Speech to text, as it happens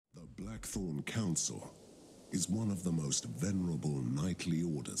Blackthorn Council is one of the most venerable knightly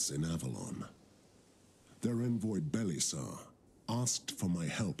orders in Avalon. Their envoy Belisar asked for my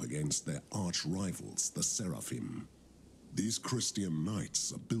help against their arch-rivals, the Seraphim. These Christian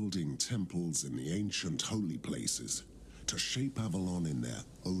knights are building temples in the ancient holy places to shape Avalon in their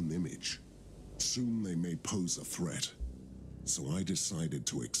own image. Soon they may pose a threat, so I decided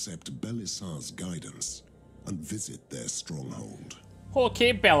to accept Belisar's guidance and visit their stronghold.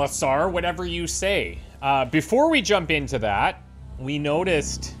 Okay, Belisar, whatever you say. Before we jump into that, we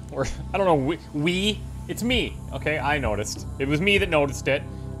noticed, or I don't know, it's me, okay? I noticed. It was me that noticed it.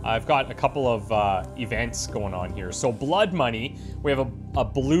 I've got a couple of events going on here. So, Blood Money. We have a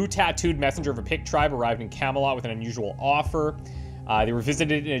blue tattooed messenger of a Pict tribe arrived in Camelot with an unusual offer. They were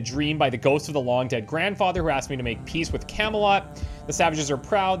visited in a dream by the ghost of the long-dead grandfather who asked me to make peace with Camelot. The savages are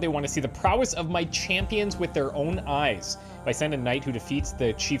proud. They want to see the prowess of my champions with their own eyes. If I send a knight who defeats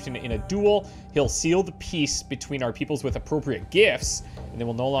the chieftain in a duel, he'll seal the peace between our peoples with appropriate gifts, and they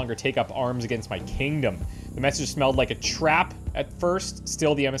will no longer take up arms against my kingdom. The message smelled like a trap at first.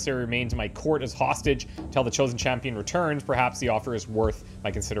 Still, the emissary remains in my court as hostage until the chosen champion returns. Perhaps the offer is worth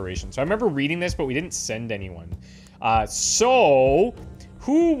my consideration. So I remember reading this, but we didn't send anyone. So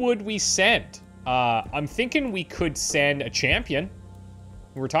who would we send? I'm thinking we could send a champion.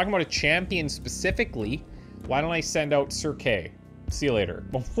 We're talking about a champion specifically. Why don't I send out Sir Kay? See you later.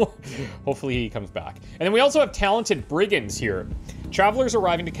 Hopefully he comes back. And then we also have talented brigands here. Travelers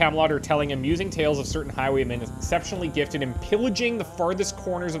arriving to Camelot are telling amusing tales of certain highwaymen exceptionally gifted in pillaging the farthest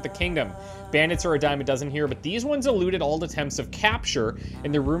corners of the kingdom. Bandits are a dime a dozen here, but these ones eluded all attempts of capture,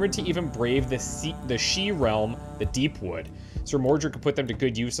 and they're rumored to even brave the She realm, the Deepwood. Sir Mordred could put them to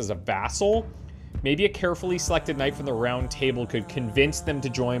good use as a vassal. Maybe a carefully selected knight from the Round Table could convince them to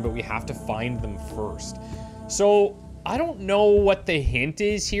join, but we have to find them first. So, I don't know what the hint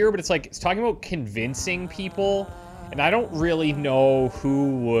is here, but it's like, it's talking about convincing people, and I don't really know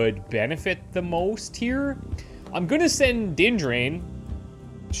who would benefit the most here. I'm gonna send Dindrain.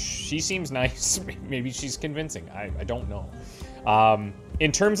 She seems nice. Maybe she's convincing. I don't know.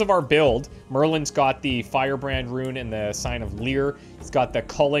 In terms of our build, Merlin's got the Firebrand rune and the Sign of Lear. He's got the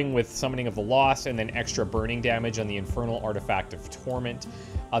Culling with Summoning of the Lost and then extra burning damage on the Infernal Artifact of Torment.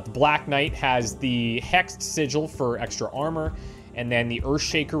 The Black Knight has the Hexed Sigil for extra armor, and then the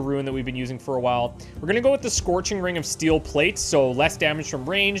Earthshaker rune that we've been using for a while. We're gonna go with the Scorching Ring of Steel Plates, so less damage from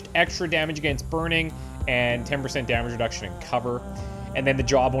ranged, extra damage against burning, and 10% damage reduction in cover. And then the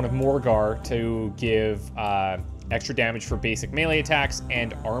Jawbone of Morgar to give extra damage for basic melee attacks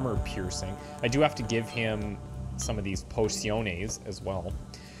and armor piercing. I do have to give him some of these pociones as well.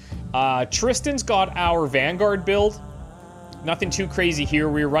 Tristan's got our Vanguard build. Nothing too crazy here.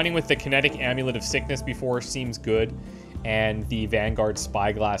 We were running with the Kinetic Amulet of Sickness before, seems good. And the Vanguard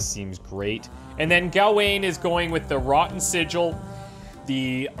Spyglass seems great. And then Gawain is going with the Rotten Sigil,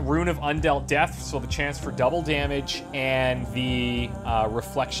 the Rune of Undealt Death, so the chance for double damage, and the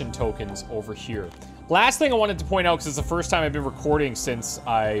Reflection tokens over here. Last thing I wanted to point out, because it's the first time I've been recording since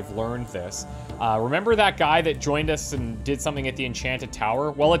I've learned this. Remember that guy that joined us and did something at the Enchanted Tower?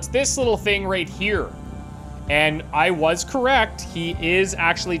 Well, it's this little thing right here. And I was correct. He is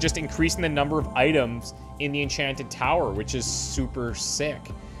actually just increasing the number of items in the Enchanted Tower, which is super sick.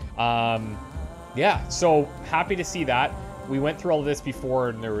 Yeah, so happy to see that. We went through all of this before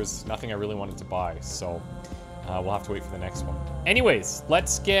and there was nothing I really wanted to buy, so we'll have to wait for the next one. Anyways,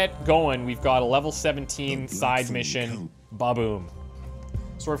 let's get going. We've got a level 17 side mission. Ba-boom.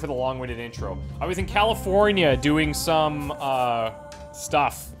 Sorry for the long-winded intro. I was in California doing some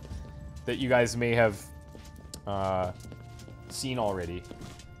stuff that you guys may have seen already.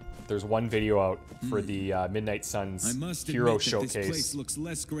 There's one video out for the Midnight Suns Hero Showcase. This place looks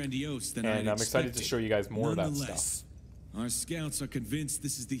less grandiose than and I'm excited to show you guys more of that stuff. Our scouts are convinced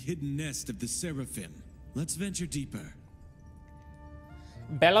this is the hidden nest of the Seraphim. Let's venture deeper.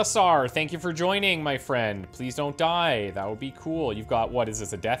 Belisar, thank you for joining, my friend. Please don't die. That would be cool. You've got, what is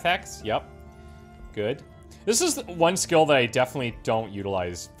this, a Death Hex? Yep. Good. This is one skill that I definitely don't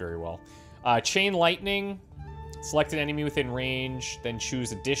utilize very well. Chain Lightning. Select an enemy within range, then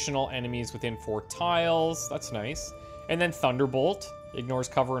choose additional enemies within 4 tiles. That's nice. And then Thunderbolt. Ignores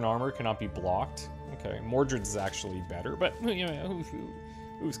cover and armor, cannot be blocked. Okay, Mordred's is actually better, but you know,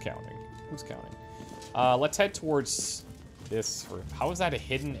 who's counting? Who's counting? Let's head towards this. How is that a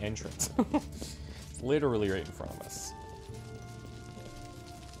hidden entrance? It's literally right in front of us.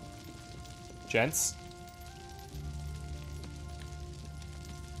 Gents.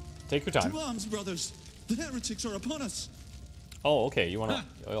 Take your time. To arms, brothers. The heretics are upon us. Oh, okay. You want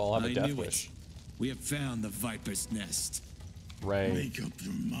to? I'll have a death wish. We have found the Viper's Nest. Right. Make up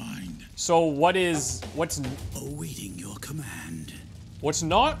your mind. So what's Awaiting your command. what's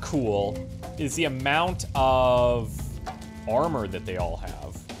not cool is the amount of armor that they all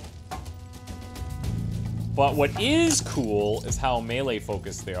have. But what is cool is how melee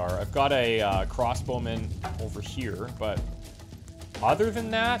focused they are. I've got a crossbowman over here, but other than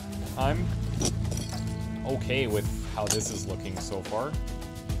that, I'm okay with how this is looking so far.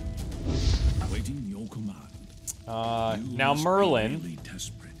 Waiting your command. Now Merlin, Really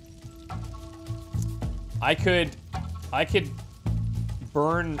desperate. I could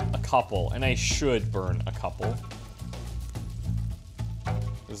burn a couple, and I should burn a couple.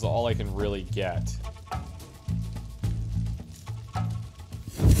 This is all I can really get.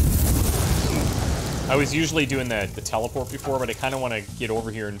 I was usually doing the teleport before, but I kind of want to get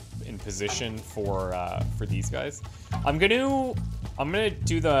over here in position for these guys. I'm gonna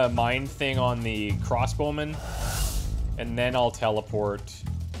do the mine thing on the crossbowman, and then I'll teleport.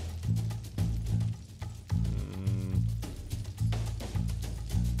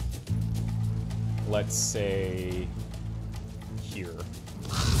 Let's say here.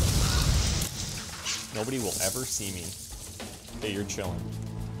 Nobody will ever see me. Okay, you're chilling.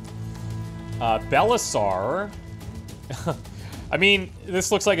 Belisar. I mean,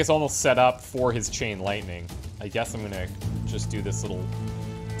 this looks like it's almost set up for his chain lightning. I guess I'm gonna just do this little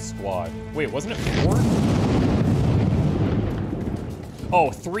squad. Wait, wasn't it 4?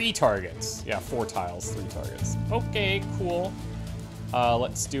 Oh, 3 targets. Yeah, 4 tiles, 3 targets. Okay, cool.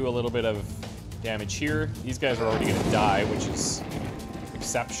 Let's do a little bit of damage here. These guys are already gonna die, which is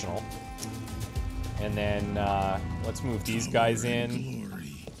exceptional. And then let's move these guys in.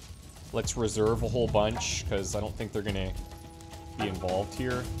 Let's reserve a whole bunch, because I don't think they're gonna be involved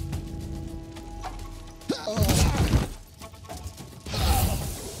here.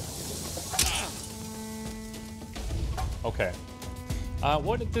 Okay.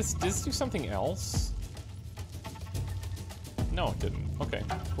 What did this do something else? No, it didn't. Okay,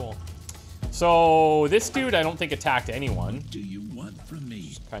 cool. So this dude I don't think attacked anyone. What do you want from me?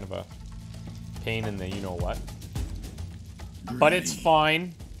 Just kind of a pain in the you-know-what. But it's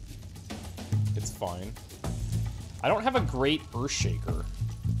fine. It's fine. I don't have a great Earthshaker.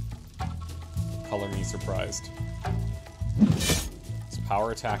 Color me surprised. Let's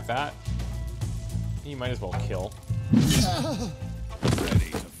power attack that. You might as well kill.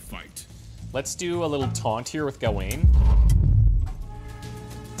 Ready to fight. Let's do a little taunt here with Gawain.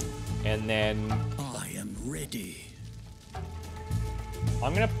 And then I am ready.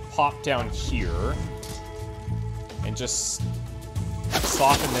 I'm gonna pop down here and just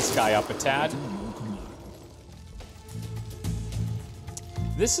soften this guy up a tad.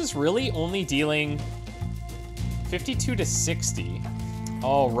 This is really only dealing 52 to 60.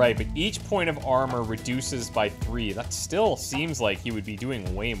 Oh, right, but each point of armor reduces by 3. That still seems like he would be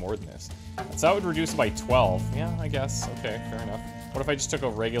doing way more than this. So that would reduce by 12. Yeah, I guess. Okay, fair enough. What if I just took a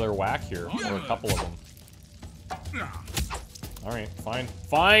regular whack here? Or a couple of them? Alright, fine.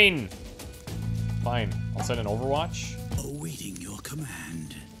 Fine! Fine. I'll set an Overwatch. Awaiting your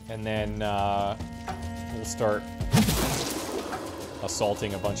command. And then, we'll start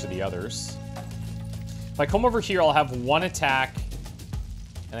assaulting a bunch of the others. If I come over here, I'll have 1 attack,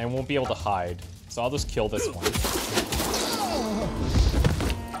 and I won't be able to hide. So I'll just kill this one.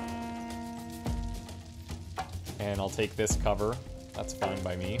 And I'll take this cover. That's fine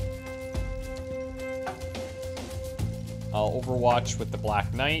by me. I'll Overwatch with the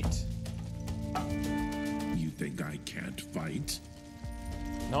Black Knight. You think I can't fight?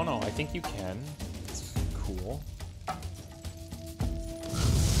 No, I think you can. It's cool.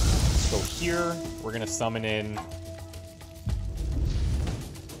 So here, we're gonna summon in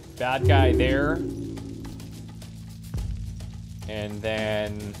bad guy there. And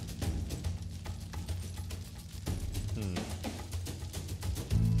then...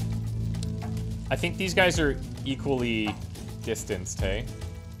 I think these guys are equally distanced, hey?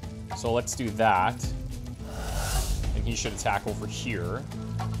 So let's do that. And he should attack over here.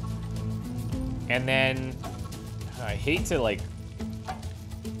 And then... I hate to, like,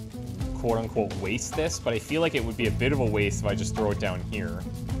 quote-unquote waste this, but I feel like it would be a bit of a waste if I just throw it down here.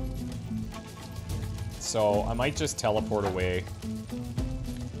 So I might just teleport away.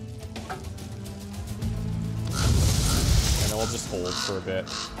 And then we'll just hold for a bit.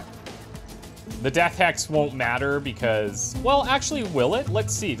 The Death Hex won't matter because... Well, actually, will it?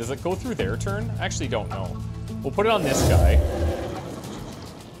 Let's see. Does it go through their turn? I actually don't know. We'll put it on this guy.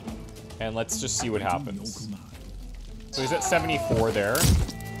 And let's just see what happens. So he's at 74 there.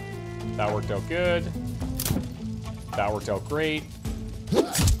 That worked out good. That worked out great.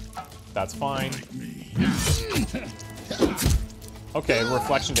 That's fine. Okay,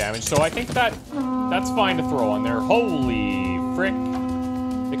 reflection damage. So I think that's fine to throw on there. Holy frick.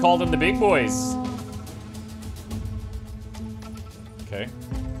 They called them the big boys. Okay.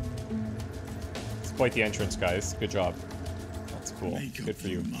 It's quite the entrance, guys. Good job. That's cool. Good for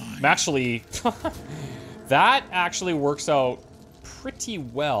you. I'm actually... that actually works out pretty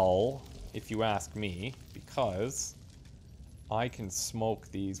well, if you ask me, because I can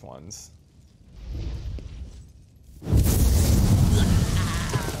smoke these ones.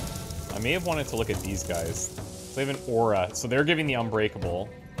 I may have wanted to look at these guys. They have an aura, so they're giving the unbreakable.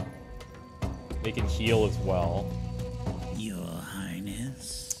 They can heal as well. Your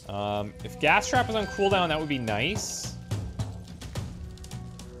Highness. If gas trap is on cooldown, that would be nice.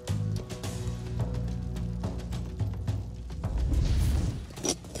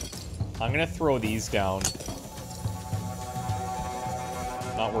 I'm gonna throw these down.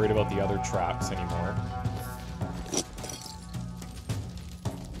 Not worried about the other traps anymore.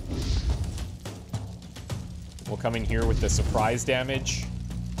 We'll come in here with the surprise damage.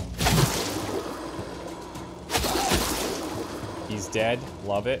 He's dead.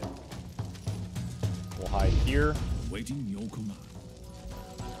 Love it. We'll hide here. Waiting your command.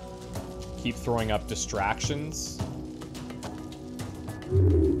 Keep throwing up distractions.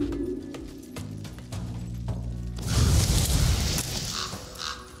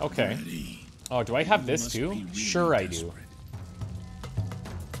 Okay. Oh, do I have this too? Sure I do.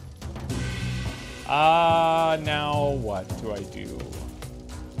 Now what do I do?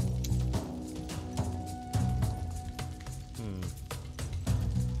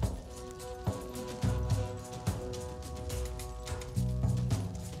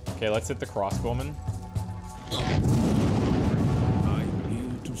 Okay, let's hit the crossbowman. I'm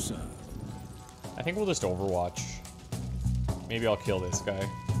here to serve. I think we'll just Overwatch. Maybe I'll kill this guy.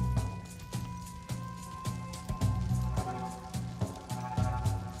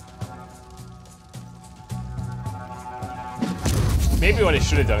 Maybe what I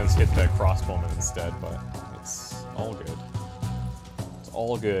should have done is hit the crossbowman instead, but it's all good. It's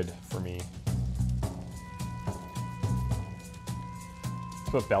all good for me. Let's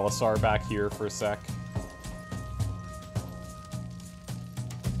put Belisar back here for a sec.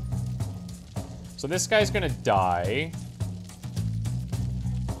 So this guy's gonna die.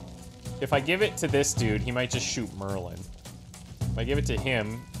 If I give it to this dude, he might just shoot Merlin. If I give it to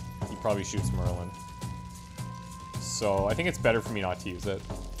him, he probably shoots Merlin. So I think it's better for me not to use it.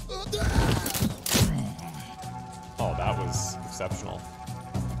 Oh, that was exceptional.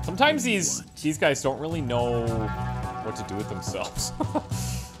 Sometimes these guys don't really know what to do with themselves.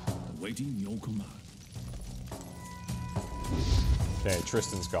 Waiting your command. Okay,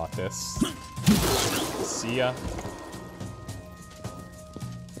 Tristan's got this. See ya.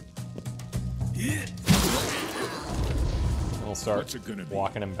 We'll start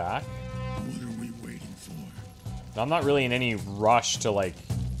walking him back. What are we waiting for? I'm not really in any rush to, like,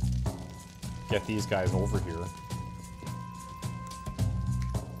 get these guys over here.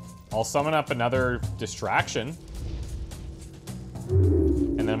 I'll summon up another distraction.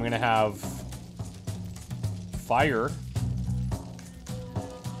 And then I'm gonna have fire.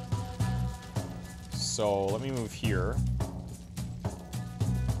 So let me move here.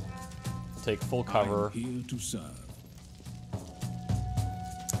 Take full cover. I'm here to serve.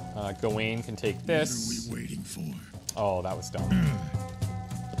 Gawain can take this. What are we waiting for? Oh, that was dumb.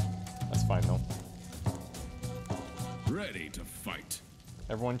 That's fine though. Ready to fight.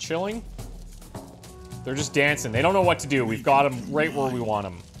 Everyone chilling? They're just dancing. They don't know what to do. We've got them right where we want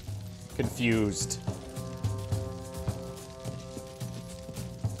them. Confused.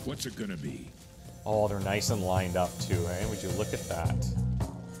 What's it gonna be? Oh, they're nice and lined up too, eh? Would you look at that?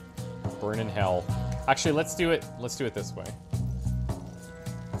 Burn in hell. Actually, let's do it. Let's do it this way.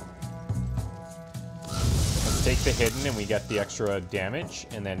 Let's take the hidden and we get the extra damage,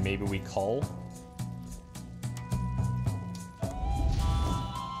 and then maybe we cull.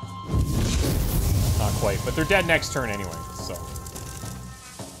 Not quite, but they're dead next turn anyway, so.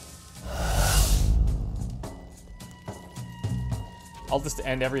 I'll just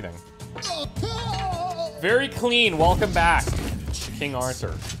end everything. Very clean. Welcome back, King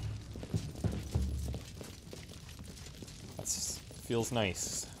Arthur. That feels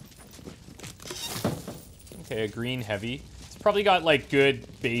nice. Okay, a green heavy. It's probably got like good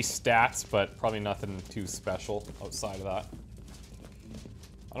base stats, but probably nothing too special outside of that.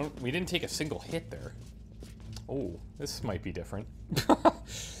 We didn't take a single hit there. Oh, this might be different.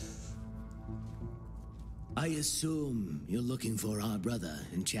 I assume you're looking for our brother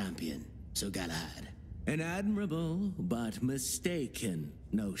and champion, Sir Galahad. An admirable but mistaken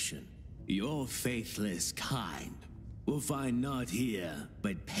notion. Your faithless kind will find not here,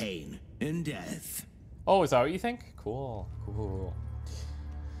 but pain and death. Oh, is that what you think? Cool.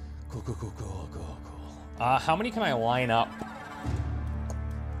 How many can I line up?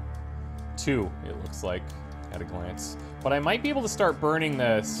 2, it looks like, at a glance. But I might be able to start burning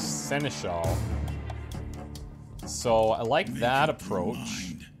the Seneschal. So I like that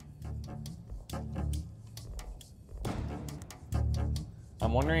approach.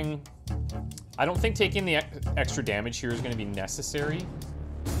 I'm wondering... I don't think taking the extra damage here is going to be necessary.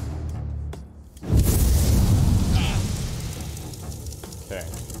 Okay.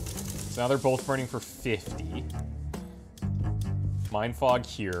 So now they're both burning for 50. Mind Fog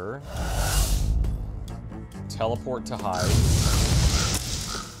here. Teleport to hide.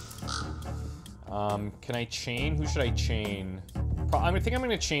 Can I chain? Who should I chain? I think I'm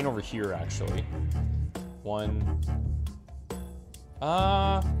going to chain over here, actually. 1.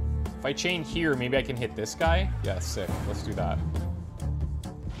 If I chain here, maybe I can hit this guy? Yeah, sick. Let's do that.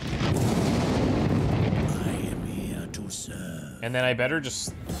 I am here to serve. And then I better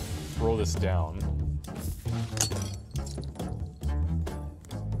just throw this down.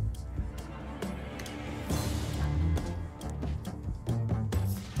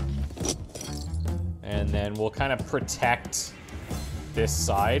 And then we'll kind of protect this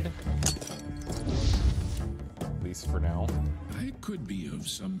side. At least for now. I could be of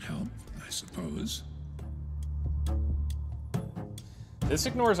some help, I suppose. This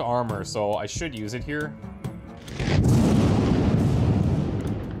ignores armor, so I should use it here.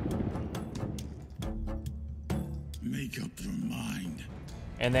 Make up your mind.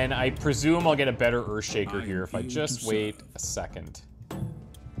 And then I presume I'll get a better Earthshaker here if I just wait a second.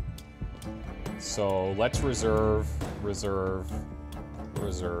 So let's reserve. Let's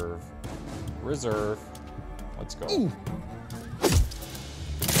go. Ooh.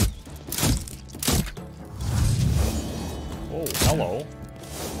 Oh, hello.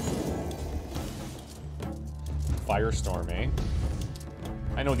 Firestorm, eh?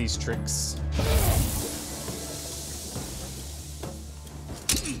 I know these tricks.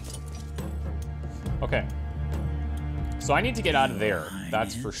 Okay. So I need to get out of there,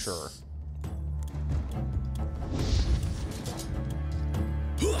 that's for sure.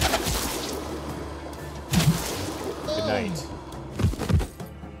 Good night.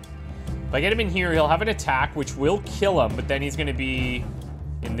 If I get him in here, he'll have an attack, which will kill him, but then he's gonna be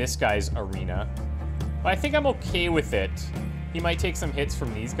in this guy's arena. But I think I'm okay with it. He might take some hits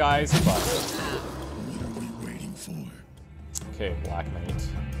from these guys, but... What are we waiting for? Okay, Black Knight.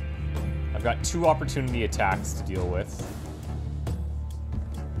 I've got 2 opportunity attacks to deal with.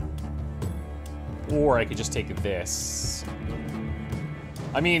 Or I could just take this.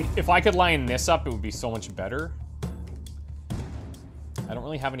 I mean, if I could line this up, it would be so much better. I don't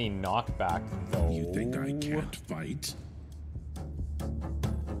really have any knockback, though. You think I can't fight?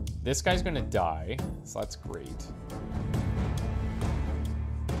 This guy's gonna die, so that's great.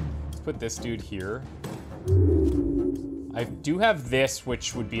 Let's put this dude here. I do have this,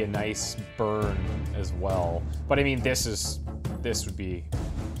 which would be a nice burn as well. But I mean, this would be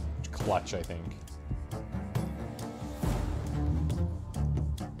clutch, I think.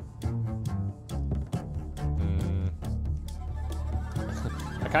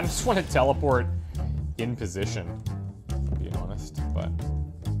 I kind of just want to teleport in position, to be honest, but...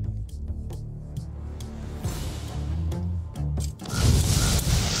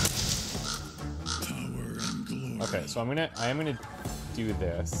 Power and glory. Okay, so I am gonna do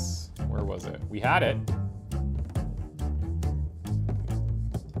this. Where was it? We had it.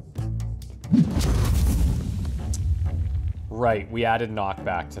 Right, we added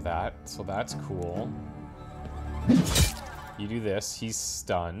knockback to that, so that's cool. You do this, he's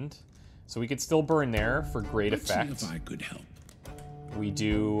stunned. So we could still burn there for great effect. Let's see if I could help. We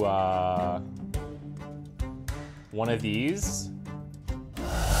do one of these.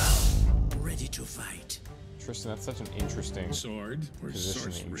 Ready to fight. Tristan, that's such an interesting Sword or position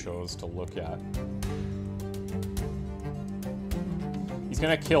that you sorcery? chose to look at. He's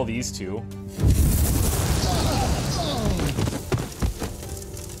gonna kill these 2.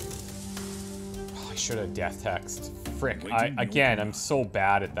 Oh, I should have death text. Frick. I'm so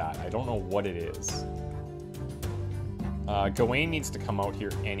bad at that. I don't know what it is. Gawain needs to come out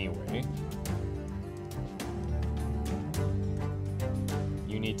here anyway.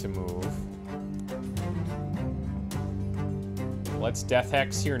 You need to move. Let's Death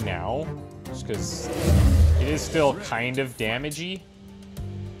Hex here now, just because it is still kind of damagey.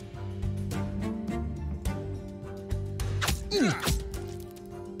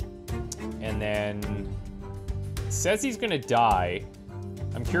 And then it says he's gonna die.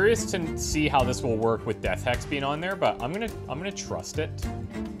 I'm curious to see how this will work with Death Hex being on there, but I'm gonna trust it.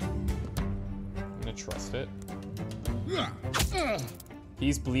 I'm gonna trust it.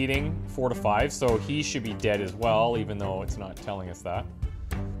 He's bleeding 4 to 5, so he should be dead as well, even though it's not telling us that.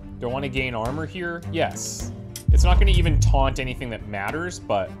 Do I want to gain armor here? Yes. It's not going to even taunt anything that matters,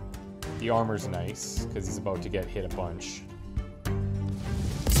 but the armor's nice, because he's about to get hit a bunch.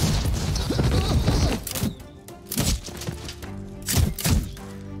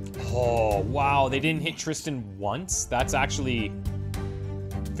 Oh, wow, they didn't hit Tristan once? That's actually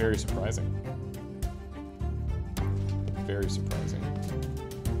very surprising. Very surprising.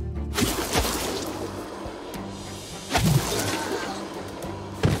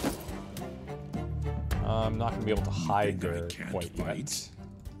 I'm not going to be able to hide there quite yet.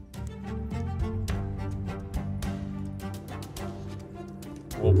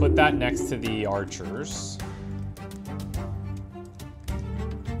 We'll put that next to the archers.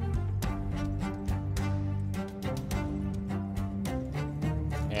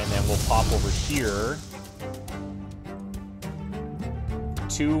 And then we'll pop over here.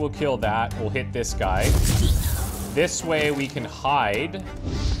 2 will kill that. We'll hit this guy. This way we can hide.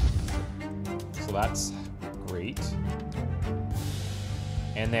 So that's great.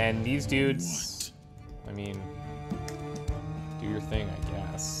 And then these dudes, I mean, do your thing, I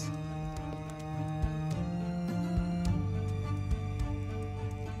guess.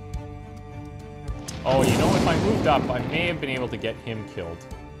 Oh, you know, if I moved up, I may have been able to get him killed.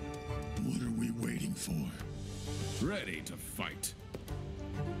 What are we waiting for? Ready to fight.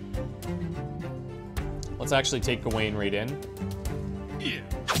 Let's actually take Gawain right in. Yeah.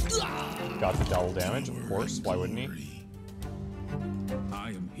 Got the double damage, of course. Why wouldn't he? I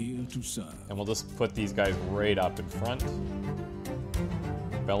am here to serve. And we'll just put these guys right up in front.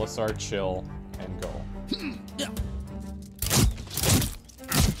 Belisar, chill, and go.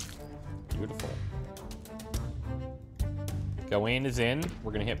 Beautiful. Gawain is in.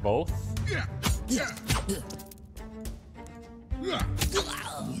 We're gonna hit both. What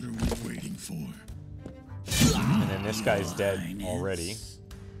are we waiting for? And then this guy's dead already.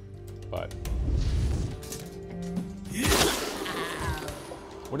 But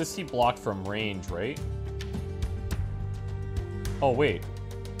what is he blocked from range, right? Oh, wait.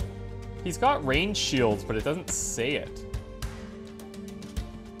 He's got range shields, but it doesn't say it.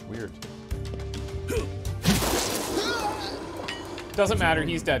 Weird. Doesn't matter,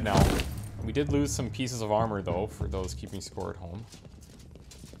 he's dead now. We did lose some pieces of armor, though, for those keeping score at home.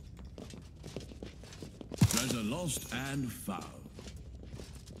 Treasure lost and found.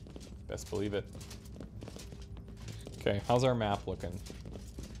 Best believe it. Okay, how's our map looking?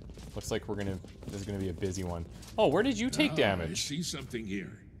 Looks like this is gonna be a busy one. Oh, where did you take I damage? see something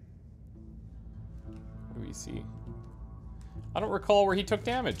here. What do we see? I don't recall where he took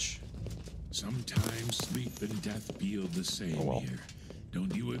damage. Sometimes sleep and death feel the same Oh, well. here.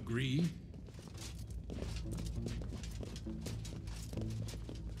 Don't you agree?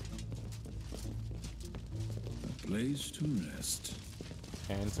 A place to rest.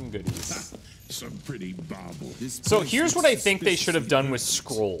 And some goodies. Some pretty bauble. So here's what I think they should have done with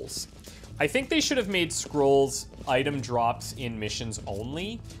scrolls. I think they should have made scrolls item drops in missions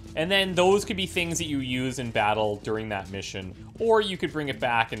only, and then those could be things that you use in battle during that mission, or you could bring it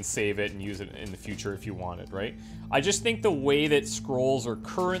back and save it and use it in the future if you wanted, right? I just think the way that scrolls are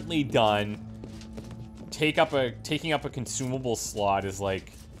currently done, taking up a consumable slot is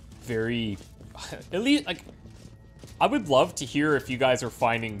like very, at least like, I would love to hear if you guys are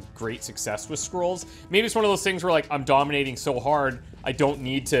finding great success with scrolls. Maybe it's one of those things where like I'm dominating so hard I don't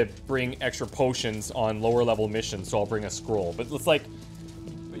need to bring extra potions on lower level missions, so I'll bring a scroll. But it's like,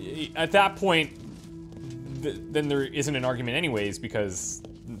 at that point, then there isn't an argument anyways because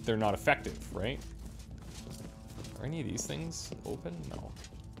they're not effective, right? Are any of these things open? No.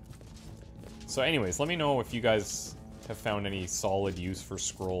 So anyways, let me know if you guys have found any solid use for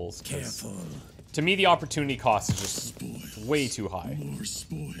scrolls. Careful. To me, the opportunity cost is just way too high. More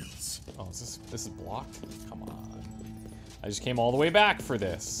spoils. Oh, is this is blocked? Come on. I just came all the way back for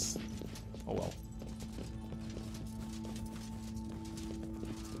this. Oh well.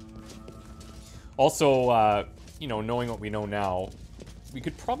 Also, you know, knowing what we know now, we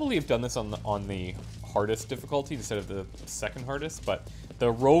could probably have done this on the hardest difficulty instead of the second hardest, but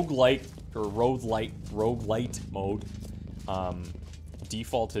the roguelite or roguelite mode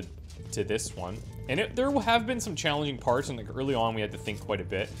defaulted to this one, and there have been some challenging parts, and like early on we had to think quite a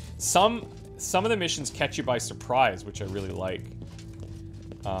bit. Some of the missions catch you by surprise, which I really like.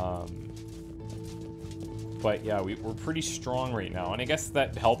 But yeah, we're pretty strong right now, and I guess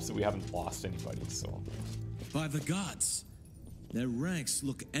that helps that we haven't lost anybody. So By the gods, Their ranks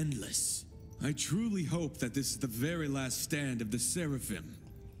look endless. I truly hope that this is the very last stand of the Seraphim.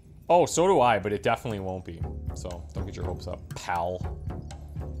 Oh, so do I, but it definitely won't be. So, don't get your hopes up, pal.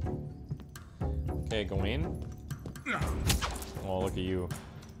 Okay, go in. Oh, look at you.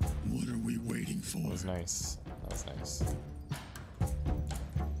 What are we waiting for? That was nice. That was nice.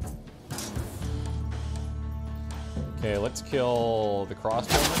 Okay, let's kill the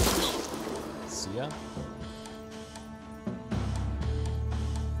crossbowman. See ya.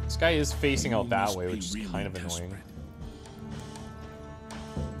 This guy is facing out that way, which is kind of annoying.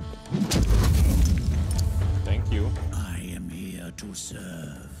 Thank you. I am here to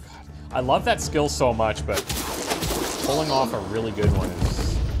serve. God, I love that skill so much, but pulling off a really good one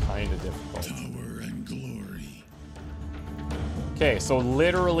is kind of difficult. Power and glory. Okay, so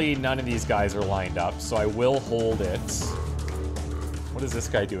literally none of these guys are lined up, so I will hold it. What is this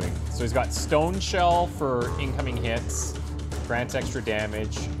guy doing? So he's got Stone Shell for incoming hits, grants extra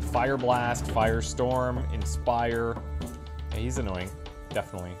damage, Fire Blast, Firestorm, Inspire. Yeah, he's annoying,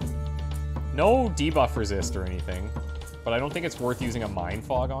 definitely. No debuff resist or anything, but I don't think it's worth using a Mind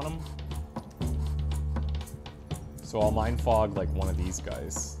Fog on him. So I'll Mind Fog like one of these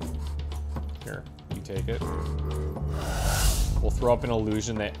guys. Here, you take it. We'll throw up an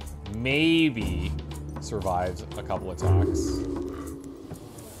illusion that maybe survives a couple attacks.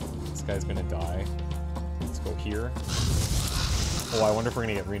 This guy's gonna die. Let's go here. Oh, I wonder if we're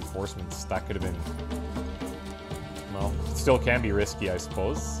gonna get reinforcements. That could have been... Well, it still can be risky, I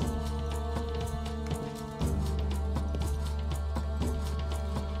suppose.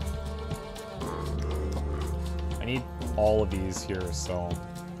 I need all of these here, so...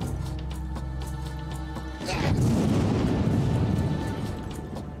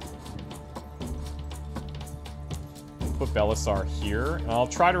 Put Belisar here, and I'll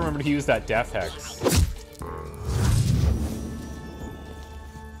try to remember to use that Death Hex.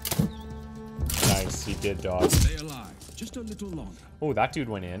 Nice, he did dodge. Stay alive, just a little longer. Oh, that dude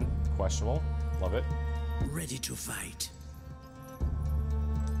went in. Questionable. Love it. Ready to fight.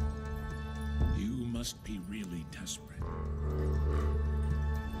 You must be really desperate.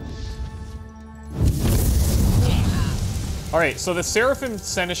 All right, so the Seraphim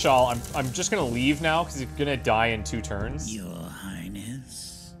Seneschal, I'm just gonna leave now because he's gonna die in 2 turns. Your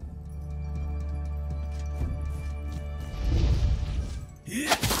Highness.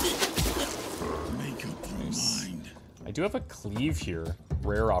 Make up your mind. I do have a cleave here.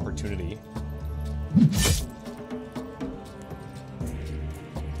 Rare opportunity.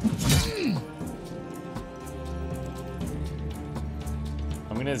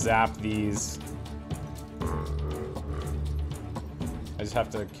 I'm gonna zap these. I just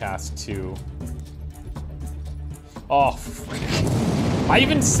have to cast 2. Oh, frick. I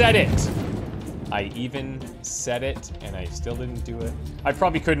even said it! I even said it, and I still didn't do it. I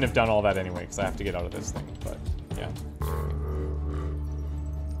probably couldn't have done all that anyway, because I have to get out of this thing, but yeah.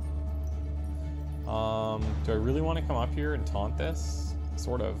 Do I really want to come up here and taunt this?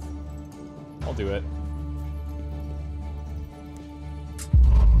 Sort of. I'll do it.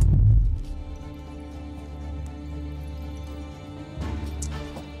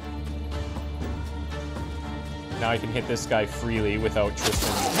 Now I can hit this guy freely without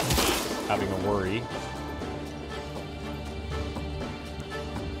Tristan having a worry.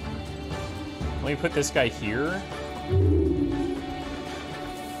 Let me put this guy here.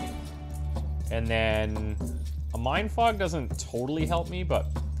 And then a Mind Fog doesn't totally help me, but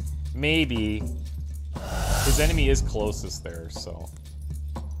maybe. His enemy is closest there, so.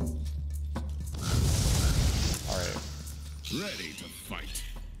 Alright. Ready to fight.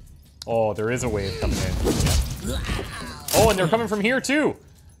 Oh, there is a wave coming in. Yep. Oh, and they're coming from here too.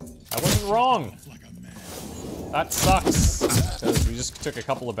 I wasn't wrong. That sucks. Because we just took a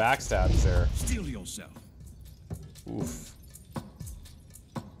couple of backstabs there. Steel yourself. Oof.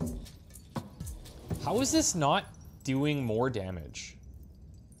 How is this not doing more damage?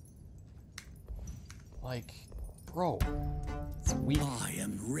 Like, bro, it's weak. I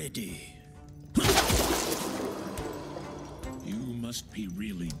am ready. You must be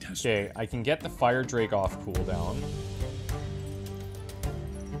really desperate. Okay, I can get the Fire Drake off cooldown.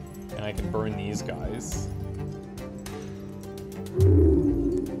 And I can burn these guys.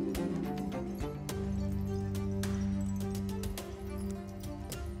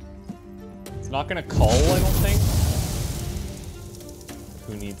 It's not gonna cull, I don't think.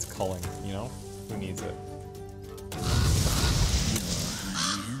 Who needs culling, you know? Who needs it?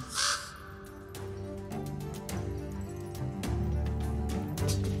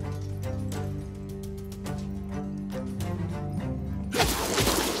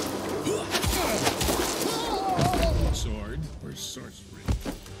 sorcery.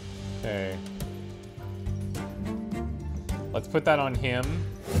 Okay. Let's put that on him.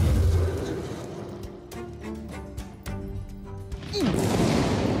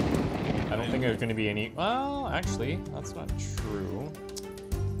 I don't think there's going to be any... Well, actually, that's not true.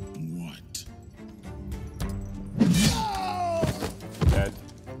 What? Dead.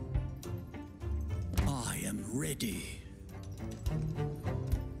 I am ready.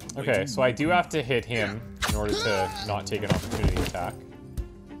 Okay, so I do have to hit him in order to not take an opportunity attack.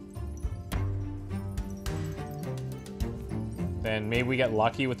 Then maybe we get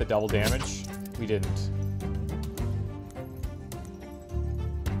lucky with the double damage. We didn't.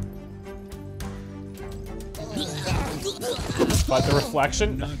 But the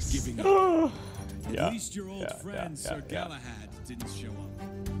reflection. Not giving up. Yeah. At least your old friend Sir Galahad didn't show up.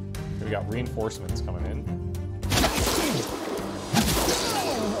 We got reinforcements coming in.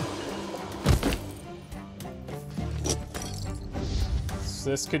 So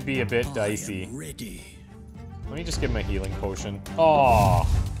this could be a bit dicey. Ready. Let me just give him a healing potion. Oh.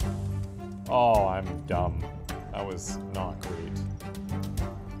 Oh, I'm dumb. That was not great.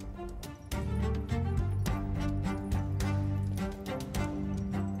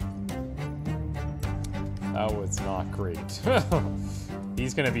 That was not great.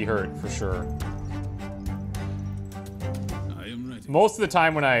 He's gonna be hurt for sure. I am ready. Most of the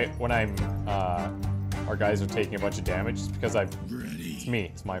time when I'm our guys are taking a bunch of damage, it's because Ready. it's me.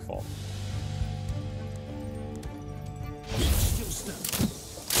 It's my fault.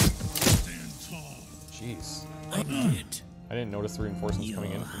 Stand tall. Jeez. I did. I didn't notice the reinforcements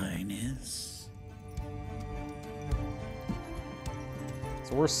coming in. Your Highness.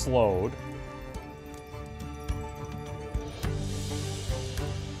 So we're slowed.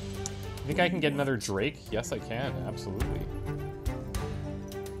 You think I can get another Drake? Yes, I can. Absolutely.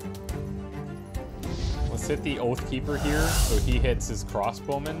 Let's hit the Oathkeeper here, so he hits his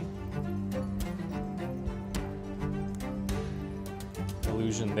crossbowman.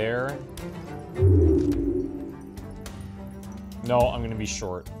 Illusion there. No, I'm gonna be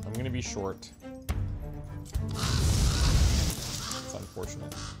short. I'm gonna be short. It's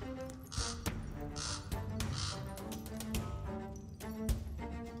unfortunate.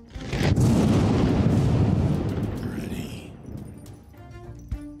 Ready.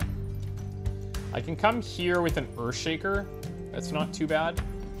 I can come here with an Earthshaker. That's not too bad.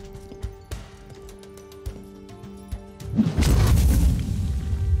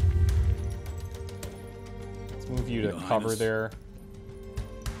 Let's move you to Your cover Highness. there.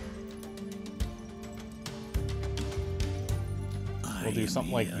 We'll do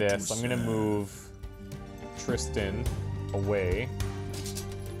something like this. I'm gonna move Tristan away.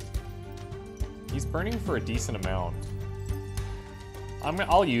 He's burning for a decent amount.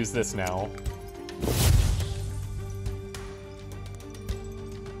 I'll use this now.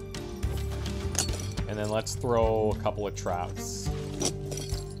 And then let's throw a couple of traps.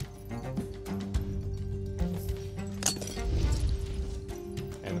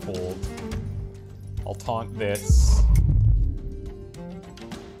 And hold. I'll taunt this.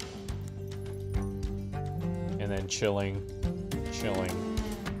 And then chilling,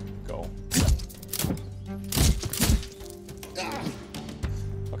 go.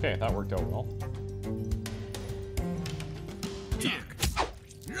 Okay, that worked out well.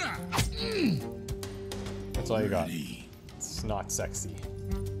 That's all you got. It's not sexy.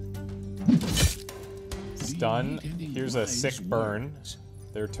 Stun. Here's a sick burn.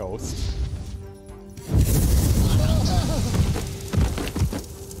 They're toast.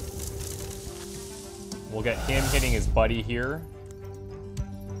 We'll get him hitting his buddy here.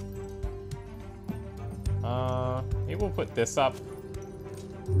 Maybe we'll put this up.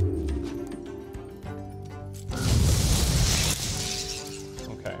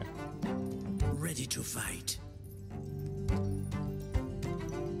 Okay. Ready to fight.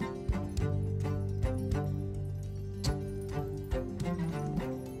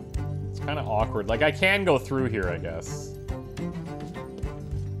 It's kind of awkward. Like, I can go through here, I guess.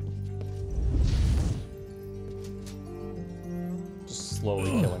 Just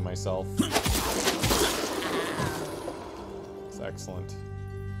slowly killing myself. It's excellent.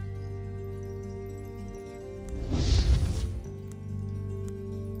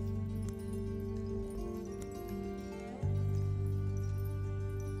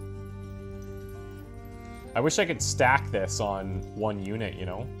 I wish I could stack this on one unit, you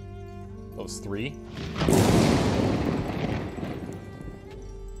know? Those three.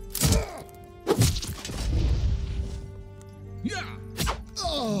 Yeah.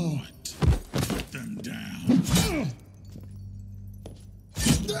 Oh. Put them down.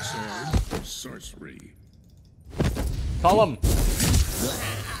 Sword, sorcery. Call him.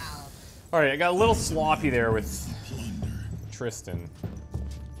 All right, I got a little sloppy there with Tristan.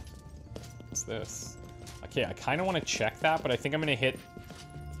 What's this? Okay, I kind of want to check that, but I think I'm gonna hit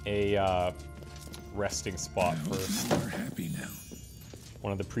a resting spot first. We're happy now.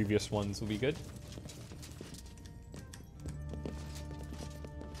 One of the previous ones will be good.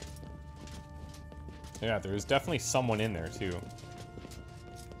 Yeah, there's definitely someone in there too.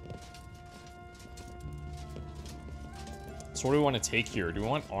 So what do we want to take here? Do we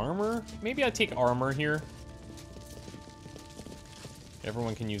want armor? Maybe I'd take armor here.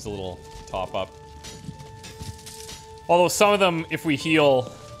 Everyone can use a little top up. Although some of them, if we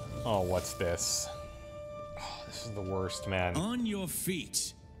heal... Oh, what's this? Oh, this is the worst, man. On your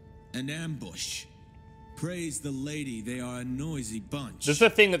feet. An ambush. Praise the lady, they are a noisy bunch. This is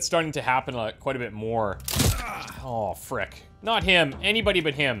a thing that's starting to happen quite a bit more. Oh, frick. Not him. Anybody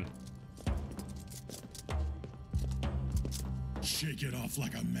but him. Shake it off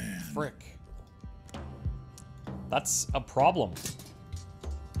like a man. Frick. That's a problem.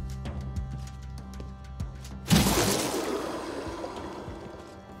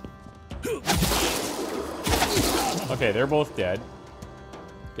 Okay, they're both dead.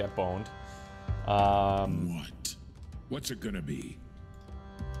 Get boned. What? What's it gonna be?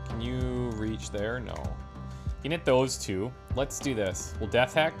 Can you reach there? No. You can hit those two. Let's do this. We'll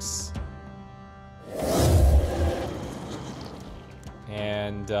Death Hex.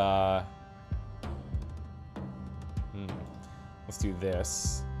 And, let's do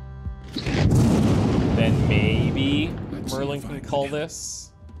this. Then maybe Merlin can call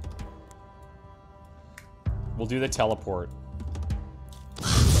this. We'll do the teleport.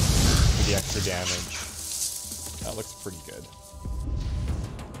 For the extra damage. That looks pretty good.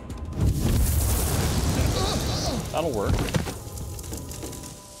 That'll work.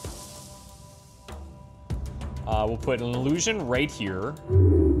 We'll put an illusion right here.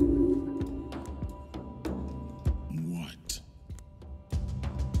 What?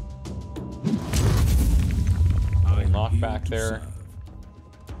 We'll knock back there.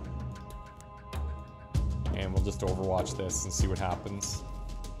 And we'll just overwatch this and see what happens.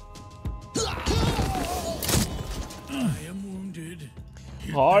 I am wounded.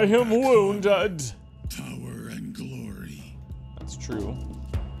 I am wounded. Power and glory. That's true.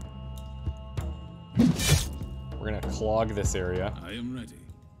 We're gonna clog this area. I am ready.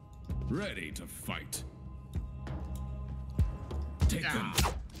 Ready to fight. Take them.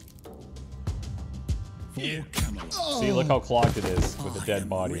 For Camelot. See, look how clogged it is with a dead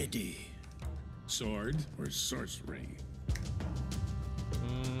body. Ready. Sword or sorcery?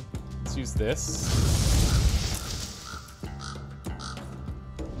 Let's use this.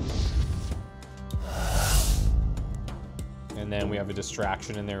 And then we have a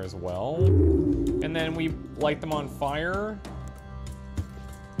distraction in there as well. And then we light them on fire.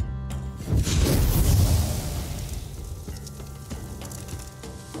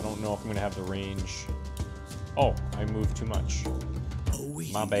 I don't know if I'm gonna have the range. Oh, I moved too much.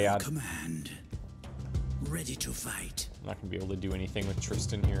 My bad. Command. Ready to fight. I'm not gonna be able to do anything with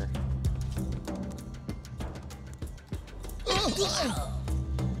Tristan here.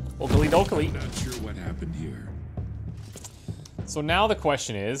 Oakley dokley. Not sure what happened here. So now the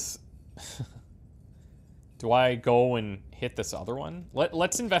question is, do I go and hit this other one?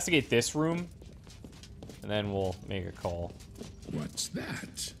 Let's investigate this room, and then we'll make a call. What's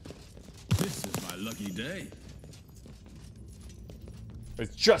that? This is my lucky day. I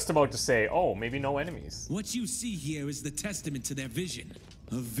was just about to say, oh, maybe no enemies. What you see here is the testament to their vision.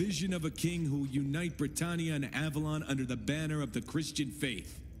 A vision of a king who will unite Britannia and Avalon under the banner of the Christian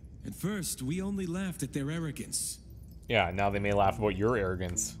faith. At first, we only laughed at their arrogance. Yeah, now they may laugh about your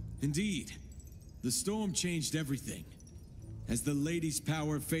arrogance. Indeed. The storm changed everything. As the lady's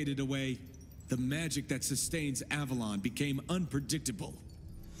power faded away, the magic that sustains Avalon became unpredictable.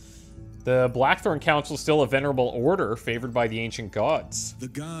 The Blackthorn Council is still a venerable order favored by the ancient gods. The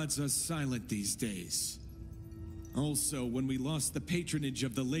gods are silent these days. Also, when we lost the patronage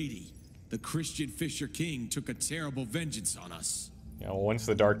of the lady, the Christian Fisher King took a terrible vengeance on us. You know, once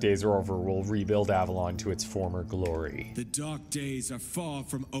the dark days are over, we'll rebuild Avalon to its former glory. The dark days are far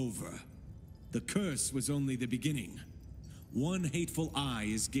from over. The curse was only the beginning. One hateful eye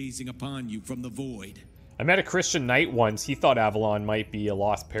is gazing upon you from the void. I met a Christian knight once. He thought Avalon might be a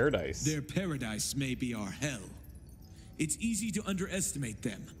lost paradise. Their paradise may be our hell. It's easy to underestimate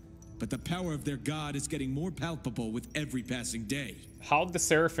them, but the power of their god is getting more palpable with every passing day. How'd the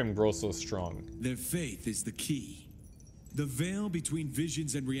Seraphim grow so strong? Their faith is the key. The veil between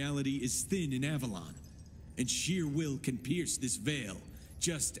visions and reality is thin in Avalon, and sheer will can pierce this veil,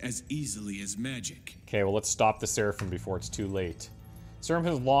 just as easily as magic. Okay, well, let's stop the Seraphim before it's too late. Seraphim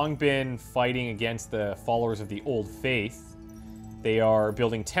has long been fighting against the followers of the Old Faith. They are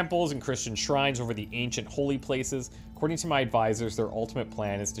building temples and Christian shrines over the ancient holy places. According to my advisors, their ultimate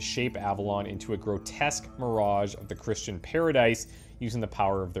plan is to shape Avalon into a grotesque mirage of the Christian paradise using the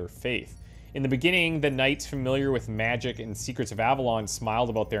power of their faith. In the beginning, the knights familiar with magic and secrets of Avalon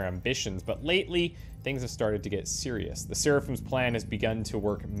smiled about their ambitions, but lately, things have started to get serious. The Seraphim's plan has begun to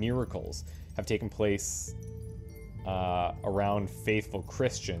work. Miracles have taken place around faithful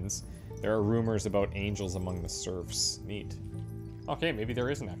Christians. There are rumors about angels among the serfs. Neat. Okay, maybe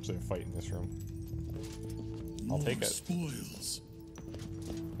there isn't actually a fight in this room. I'll take it. Spoils.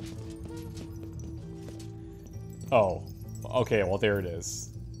 Oh, okay, well there it is.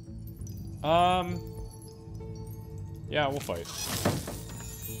 Yeah, we'll fight.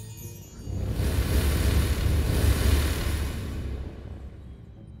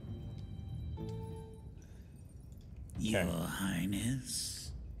 Your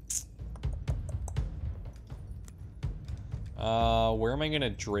Highness. Where am I gonna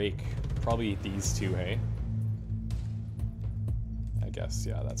Drake? Probably these two, hey? I guess,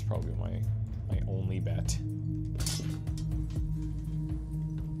 yeah, that's probably my only bet.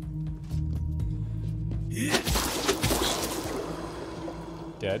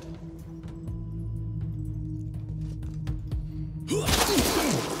 Dead.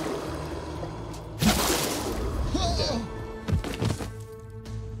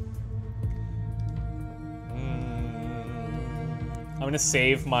 I'm gonna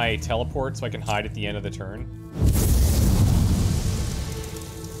save my teleport so I can hide at the end of the turn.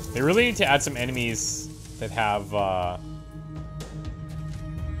 They really need to add some enemies that have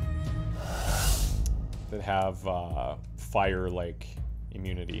fire-like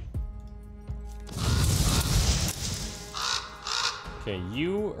immunity. Okay,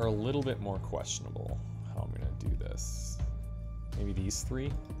 you are a little bit more questionable how I'm gonna do this. Maybe these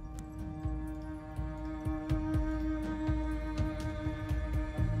three?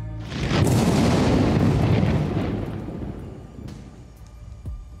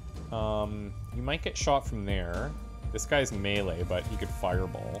 You might get shot from there. This guy's melee, but he could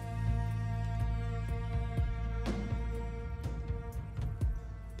fireball.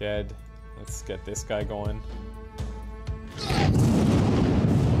 Dead. Let's get this guy going.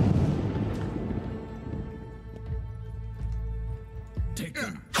 Take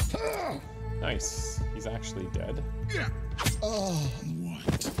him. Nice. He's actually dead.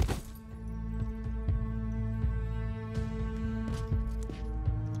 What?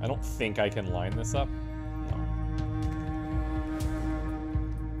 I don't think I can line this up. No.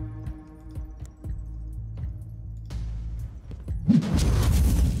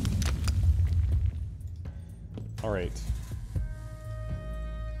 All right.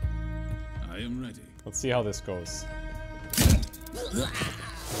 I am ready. Let's see how this goes.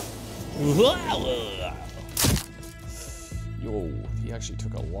 Yo, he actually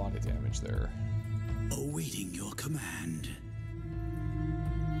took a lot of damage there. Awaiting your command.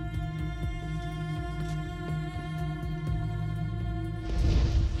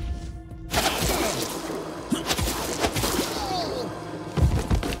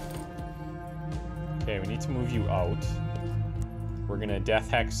 Okay, we need to move you out. We're gonna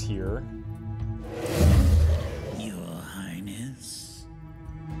Death Hex here. Your Highness.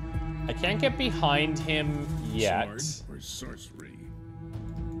 I can't get behind him yet. Sword or sorcery?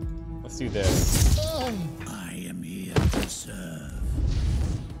 Let's do this. I am here to serve.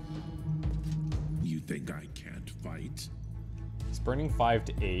 You think I can't fight? It's burning 5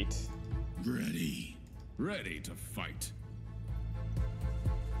 to 8. Ready. Ready to fight.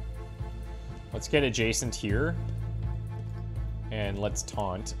 Let's get adjacent here. And let's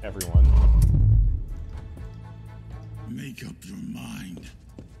taunt everyone. Make up your mind.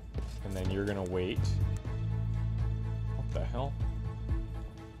 And then you're gonna wait. What the hell?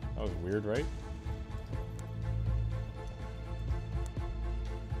 That was weird, right?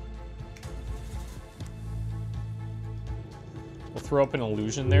 We'll throw up an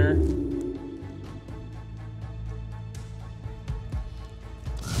illusion there.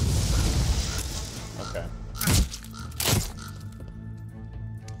 Okay.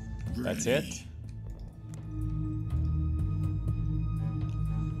 That's it.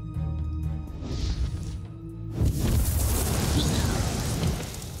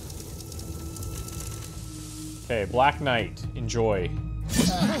 Okay, Black Knight, enjoy.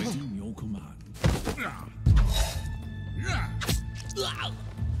 Awaiting your command.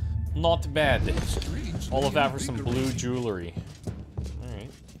 Not bad. All of that for some blue jewelry.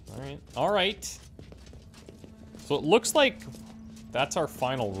 Alright, alright, alright. So it looks like that's our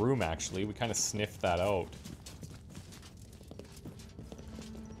final room, actually. We kind of sniffed that out.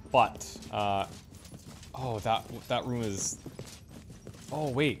 But, oh, that room is... Oh,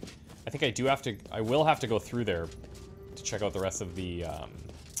 wait. I think I will have to go through there to check out the rest of the,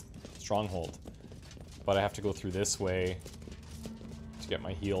 stronghold. But I have to go through this way to get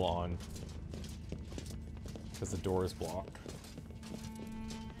my heal on. Because the door is blocked.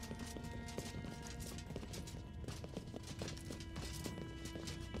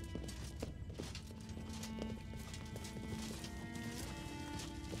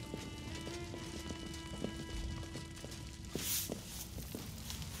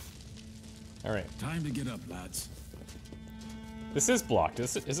 All right. Time to get up, lads. This is blocked,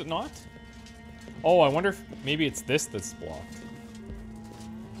 is it not? Oh, I wonder if maybe it's this that's blocked.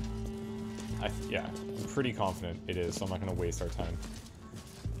 Yeah, I'm pretty confident it is, so I'm not gonna waste our time.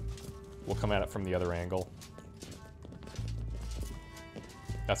 We'll come at it from the other angle.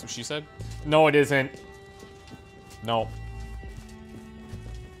 That's what she said? No, it isn't. No.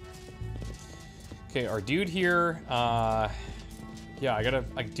 Okay, our dude here, yeah,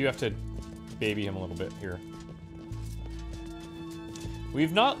 I do have to baby him a little bit here.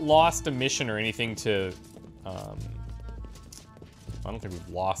 We've not lost a mission or anything to, I don't think we've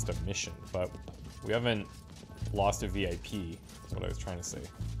lost a mission, but we haven't lost a VIP, is what I was trying to say.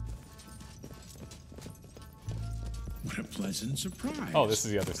 What a pleasant surprise. Oh, this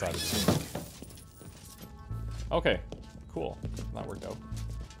is the other side of the room. Okay, cool. That worked out.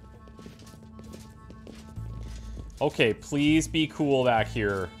 Okay, please be cool back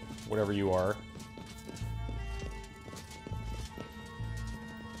here, whatever you are.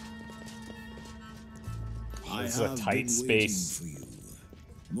 This is a tight space. For you.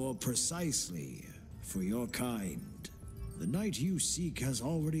 More precisely, for your kind. The knight you seek has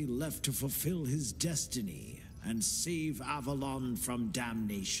already left to fulfill his destiny and save Avalon from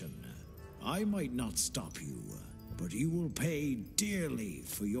damnation. I might not stop you, but you will pay dearly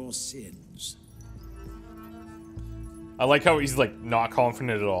for your sins. I like how he's like not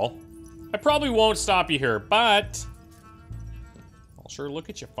confident at all. I probably won't stop you here, but I'll sure look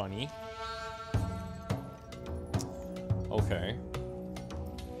at you funny. Okay.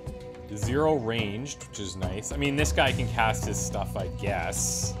 0 ranged, which is nice. I mean, this guy can cast his stuff, I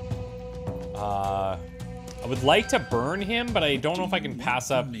guess. I would like to burn him, but I don't know if I can pass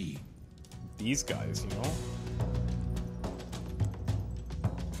up these guys, you know?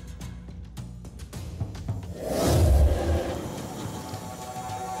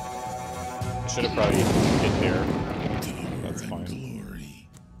 I should have probably hit there. That's fine.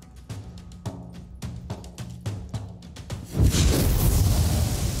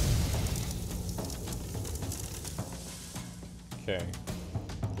 Okay,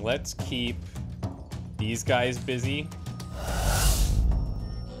 let's keep these guys busy. I'm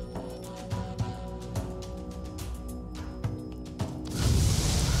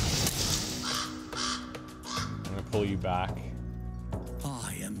gonna pull you back.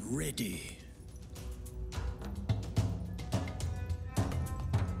 I am ready.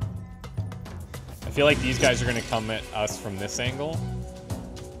 I feel like these guys are gonna come at us from this angle.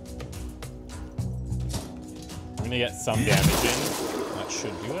 I'm gonna get some damage in. That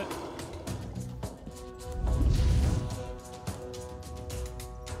should do it.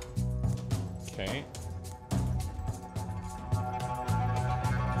 Okay.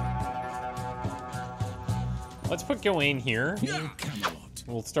 Let's put Gawain here.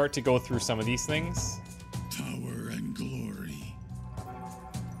 We'll start to go through some of these things. Power and glory.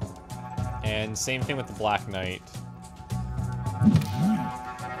 And same thing with the Black Knight.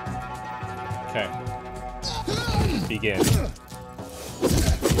 Okay. Begin.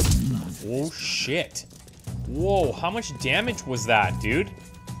 Oh shit. Whoa, how much damage was that, dude?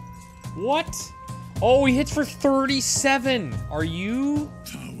 What? Oh, he hits for 37. Are you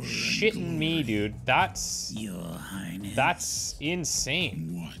shitting me, dude? That's... Your Highness. That's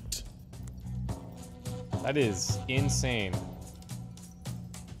insane. What? That is insane.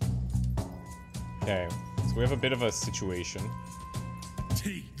 Okay, so we have a bit of a situation.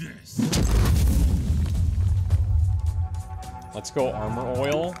 Take this. Let's go armor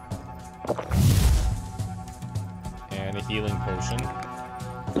oil. And a healing potion.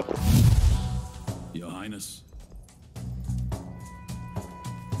 Your Highness.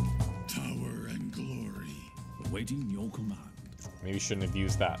 Power and glory. Awaiting your command. Maybe shouldn't have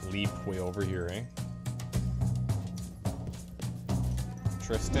used that leap way over here, eh?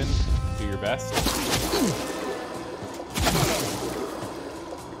 Tristan, do your best.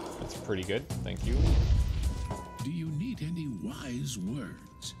 That's pretty good, thank you. Do you need any wise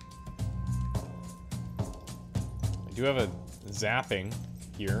words? I do have a zapping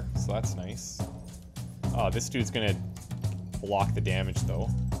here, so that's nice. Oh, this dude's gonna block the damage, though.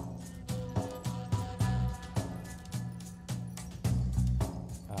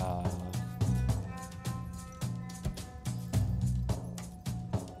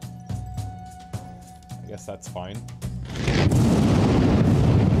 I guess that's fine.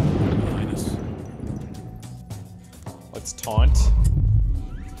 Minus. Let's taunt.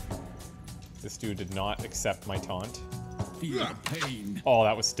 This dude did not accept my taunt. Feel the pain. Oh,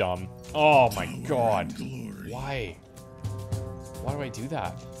 that was dumb. Oh my god. Glory. Why? Why do I do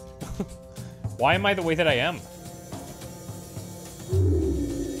that? Why am I the way that I am?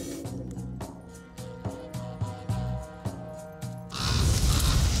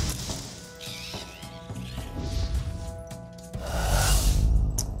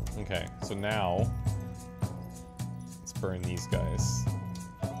 Okay, so now let's burn these guys.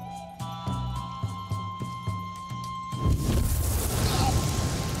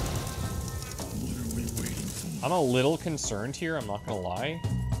 What are we waiting for? I'm a little concerned here, I'm not gonna lie.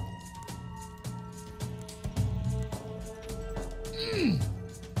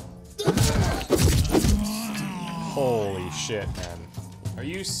 Holy shit, man. Are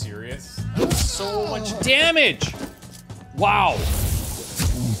you serious? That's so much damage! Wow!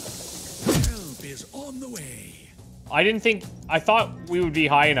 Help is on the way. I thought we would be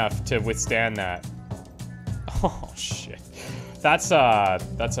high enough to withstand that. Oh shit. That's not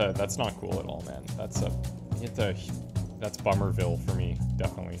cool at all, man. That's Bummerville for me,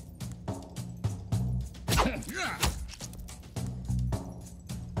 definitely.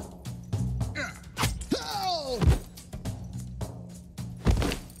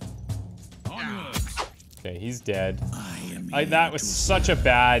 Okay, he's dead. That was such a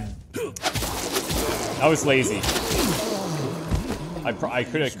bad. That was lazy. I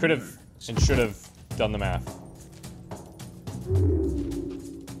could have and should have done the math.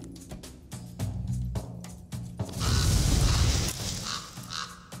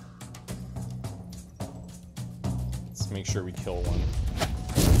 Let's make sure we kill one.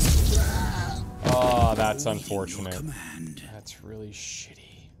 Oh, that's unfortunate. That's really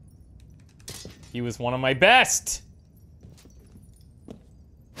shitty. He was one of my best!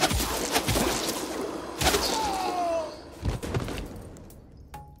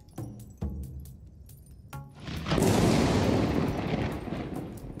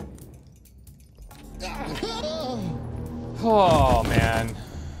 Oh, man.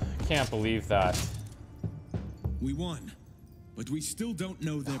 Can't believe that. We won, but we still don't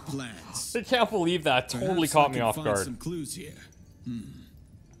know their plans. I can't believe that. Totally Perhaps caught I me can off find guard. some clues here. An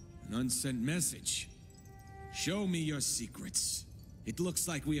unsent message. Show me your secrets. It looks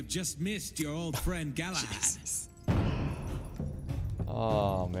like we have just missed your old friend Galahad.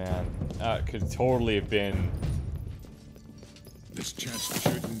 Oh, man. That could totally have been This chest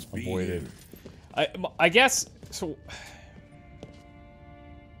shouldn't be avoided. I guess, so...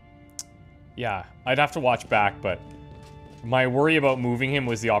 Yeah, I'd have to watch back, but my worry about moving him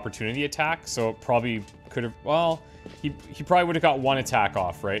was the opportunity attack, so it probably could have... Well, he probably would have got one attack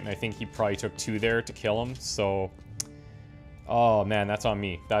off, right? And I think he probably took two there to kill him, so... Oh, man, that's on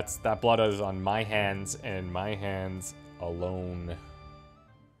me. That blood is on my hands, and my hands alone.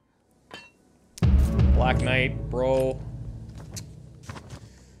 Black Knight, bro.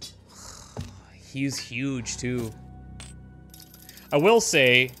 He's huge, too. I will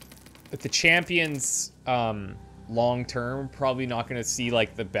say that the champions, long-term, probably not going to see,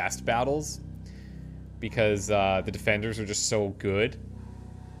 like, the best battles. Because the defenders are just so good.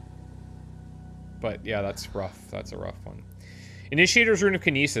 But, yeah, that's rough. That's a rough one. Initiator's Rune of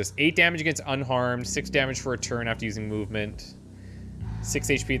Kinesis. 8 damage against unharmed. 6 damage for a turn after using movement. 6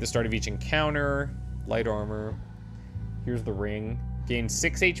 HP at the start of each encounter. Light armor. Here's the ring. Gain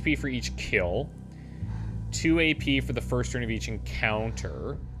 6 HP for each kill. 2 AP for the first turn of each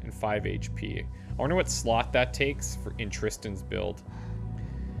encounter. And 5 HP. I wonder what slot that takes in Tristan's build.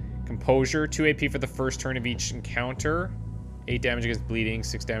 Composure. 2 AP for the first turn of each encounter. 8 damage against bleeding.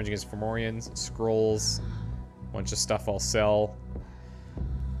 6 damage against Fomorians. Scrolls. Bunch of stuff I'll sell.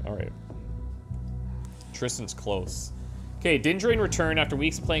 Alright. Tristan's close. Okay, Dindrain returned after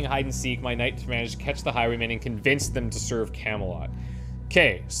weeks of playing hide and seek. My knight managed to catch the highwaymen and convince them to serve Camelot.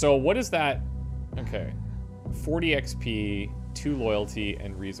 Okay, so what is that? Okay. 40 XP, 2 loyalty,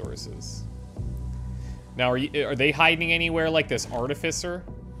 and resources. Now, are they hiding anywhere like this artificer?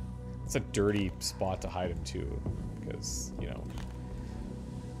 It's a dirty spot to hide him too, because, you know.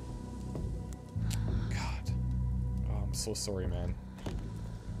 God. Oh, I'm so sorry, man.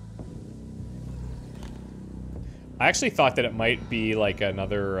 I actually thought that it might be like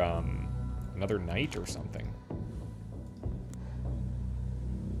another knight or something.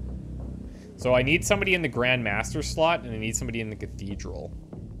 So I need somebody in the Grand Master slot, and I need somebody in the Cathedral.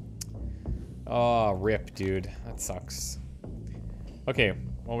 Oh, rip, dude. That sucks. Okay,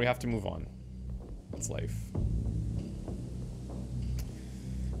 well, we have to move on. That's life.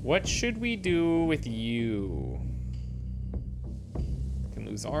 What should we do with you? Can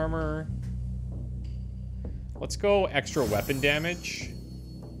lose armor. Let's go extra weapon damage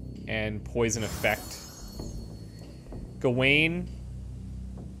and poison effect. Gawain.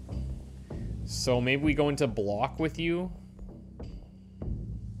 So maybe we go into block with you.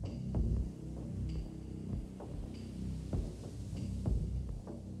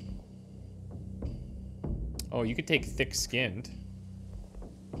 Oh, you could take thick-skinned.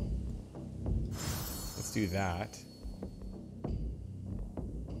 Let's do that.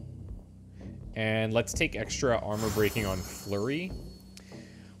 And let's take extra armor breaking on Flurry.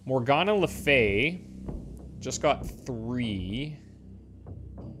 Morgana Le Fay just got 3.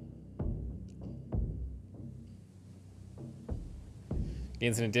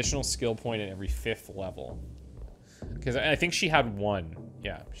 Gains an additional skill point at every 5th level. Because I think she had 1.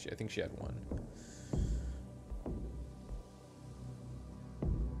 Yeah, I think she had 1.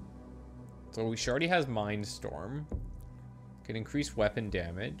 So she already has Mindstorm. Can increase weapon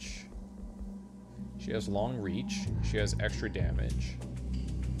damage. She has long reach. She has extra damage.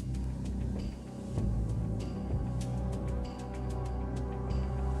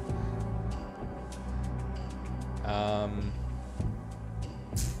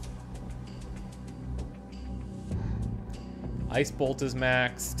 Ice Bolt is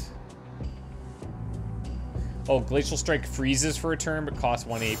maxed. Oh, Glacial Strike freezes for a turn, but costs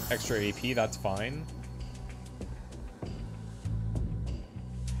 1 extra AP. That's fine.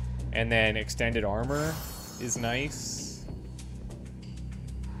 And then Extended Armor is nice.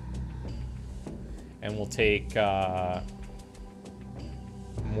 And we'll take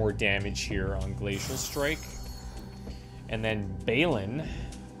more damage here on Glacial Strike. And then Balin,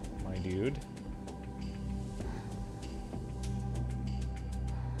 my dude.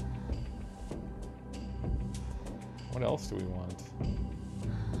 What else do we want?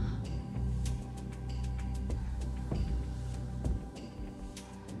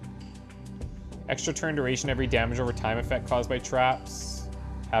 Extra turn duration, every damage over time effect caused by traps.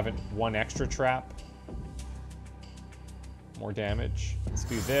 Haven't 1 extra trap. More damage. Let's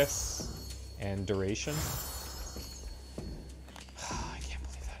do this. And duration. I can't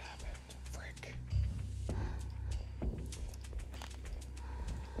believe that happened. Frick.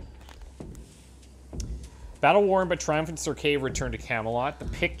 Battle-worn but triumphant Sir Kay returned to Camelot. The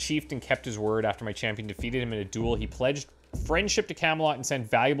Pict Chieftain kept his word after my champion defeated him in a duel. He pledged friendship to Camelot and sent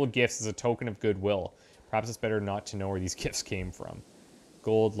valuable gifts as a token of goodwill. Perhaps it's better not to know where these gifts came from.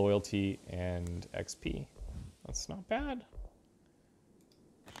 Gold, loyalty, and XP. That's not bad.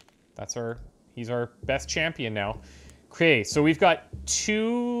 He's our best champion now. Okay, so we've got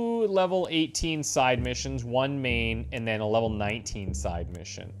 2 level 18 side missions, 1 main, and then a level 19 side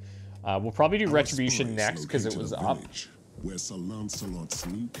mission. We'll probably do Retribution next because it was up. Where Sir Lancelot's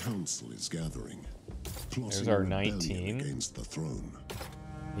new council is gathering. There's our 19. Against the throne.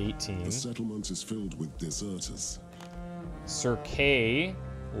 18. The settlement is filled with deserters. Sir Kay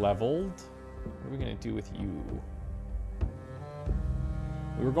leveled. What are we gonna do with you?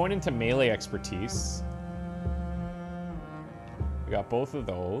 We were going into melee expertise. We got both of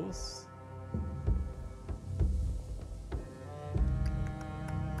those.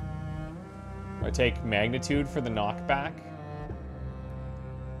 I take magnitude for the knockback.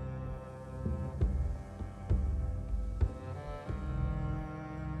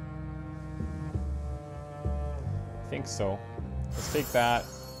 I think so. Let's take that,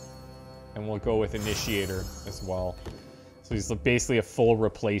 and we'll go with initiator as well. So he's basically a full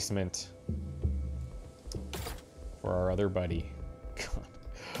replacement for our other buddy. God.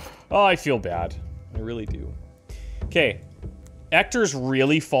 Oh, I feel bad. I really do. Okay. Ector's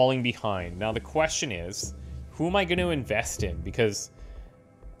really falling behind. Now the question is, who am I going to invest in? Because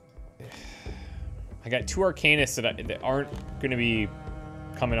I got 2 Arcanists that aren't going to be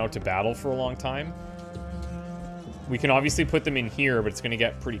coming out to battle for a long time. We can obviously put them in here, but it's going to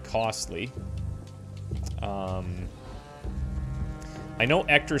get pretty costly. I know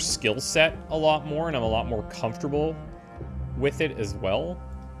Ector's skill set a lot more, and I'm a lot more comfortable with it as well.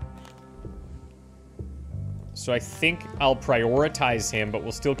 So I think I'll prioritize him, but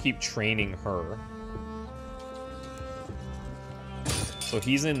we'll still keep training her. So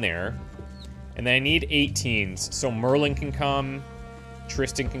he's in there. And then I need 18s. So Merlin can come.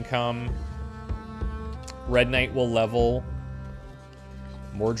 Tristan can come. Red Knight will level.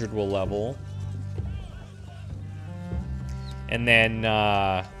 Mordred will level. And then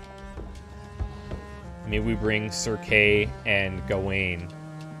Maybe we bring Sir Kay and Gawain.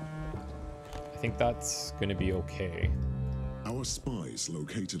 I think that's gonna be okay. Our spies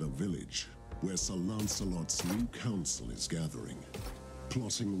located a village where Sir Lancelot's new council is gathering,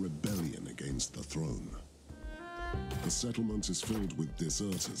 plotting rebellion against the throne. The settlement is filled with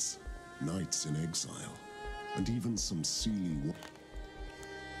deserters, knights in exile, and even some seely...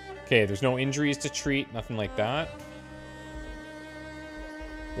 Okay, there's no injuries to treat, nothing like that.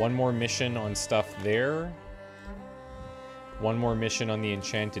 One more mission on stuff there. One more mission on the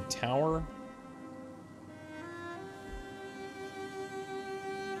Enchanted Tower.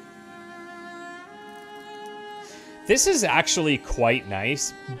 This is actually quite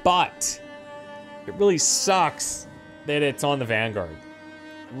nice, but it really sucks that it's on the Vanguard.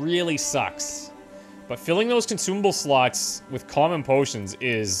 Really sucks. But filling those consumable slots with common potions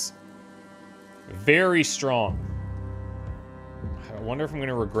is very strong. I wonder if I'm going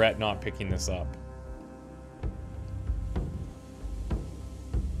to regret not picking this up.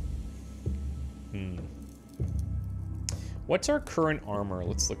 What's our current armor?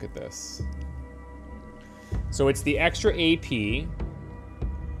 Let's look at this. So it's the extra AP,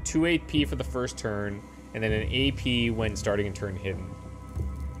 2 AP for the first turn, and then an AP when starting a turn hidden.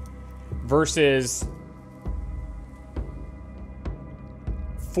 Versus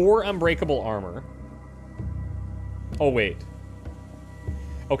 4 unbreakable armor. Oh, wait.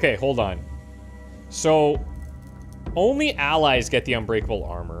 Okay, hold on. So, only allies get the unbreakable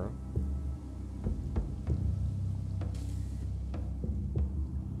armor.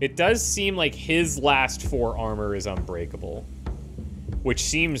 It does seem like his last 4 armor is unbreakable, which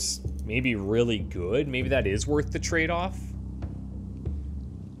seems maybe really good. Maybe that is worth the trade-off.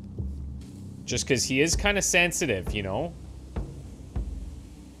 Just because he is kind of sensitive, you know?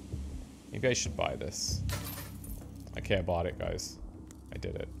 Maybe I should buy this. Okay, I bought it, guys. I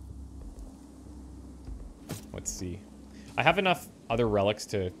did it. Let's see. I have enough other relics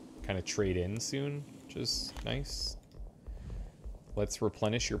to kind of trade in soon, which is nice. Let's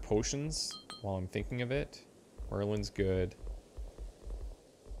replenish your potions while I'm thinking of it. Merlin's good.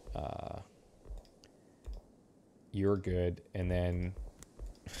 You're good. And then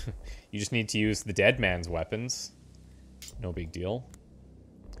you just need to use the dead man's weapons. No big deal.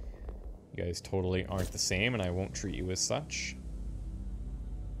 You guys totally aren't the same, and I won't treat you as such.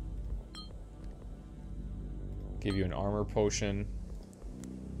 Give you an armor potion.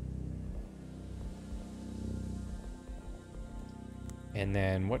 And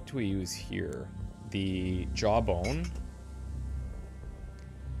then what do we use here? The jawbone.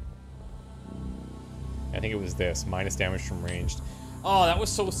 I think it was this, minus damage from ranged. Oh, that was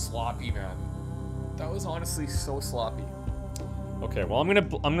so sloppy, man. That was honestly so sloppy. Okay, well, I'm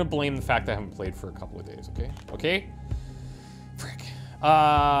gonna blame the fact that I haven't played for a couple of days, okay? Okay? Frick.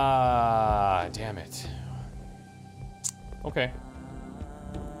 Damn it. Okay.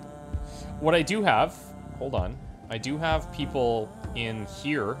 What I do have, hold on. I do have people in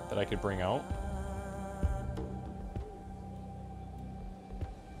here that I could bring out.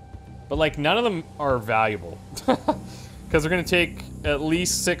 But, like, none of them are valuable. Because they're going to take at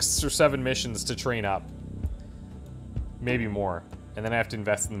least 6 or 7 missions to train up. Maybe more. And then I have to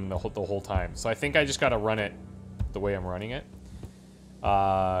invest in them the whole time. So I think I just got to run it the way I'm running it.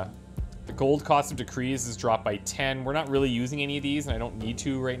 The gold cost of decrees is dropped by 10. We're not really using any of these, and I don't need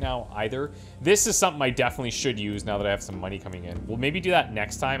to right now either. This is something I definitely should use now that I have some money coming in. We'll maybe do that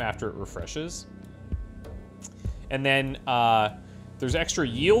next time after it refreshes. And then there's extra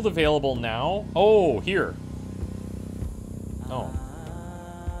yield available now. Oh, here. Oh.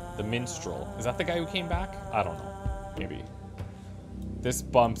 The minstrel. Is that the guy who came back? I don't know. Maybe. This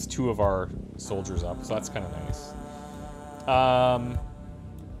bumps 2 of our soldiers up, so that's kind of nice.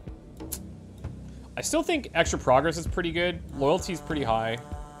 I still think extra progress is pretty good. Loyalty is pretty high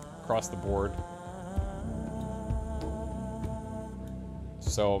across the board.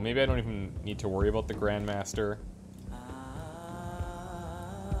 So maybe I don't even need to worry about the Grandmaster.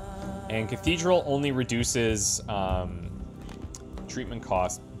 And Cathedral only reduces treatment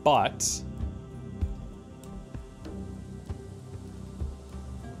cost, but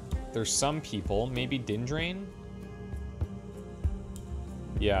there's some people, maybe Dindrain?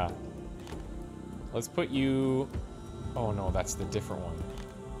 Yeah. Let's put you... Oh no, that's the different one.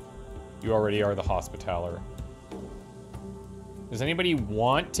 You already are the Hospitaller. Does anybody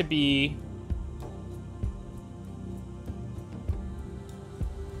want to be...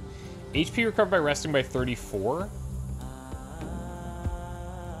 HP recovered by resting by 34?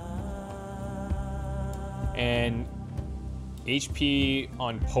 And HP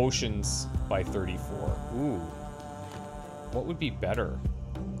on potions by 34. Ooh. What would be better?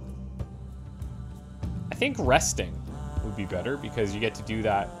 think resting would be better because you get to do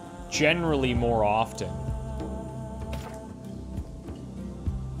that generally more often.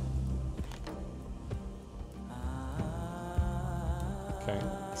 Okay,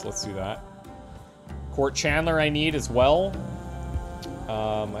 so let's do that. Court Chandler I need as well.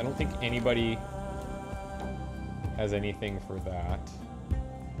 I don't think anybody has anything for that.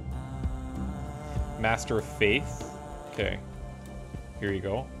 Master of Faith. Okay. Here you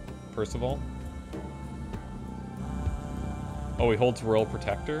go. Percival. Oh, he holds Royal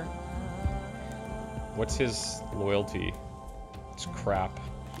Protector. What's his loyalty? It's crap.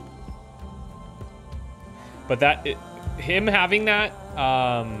 But that... him having that...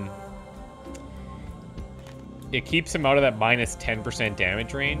 it keeps him out of that minus 10%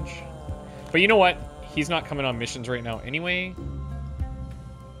 damage range. But you know what? He's not coming on missions right now anyway.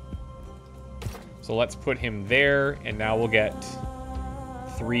 So let's put him there, and now we'll get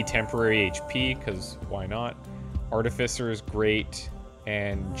 3 temporary HP, because why not? Artificer is great.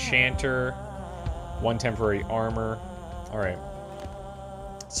 And Enchanter, 1 temporary armor. Alright.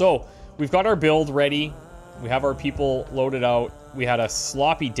 So, we've got our build ready. We have our people loaded out. We had a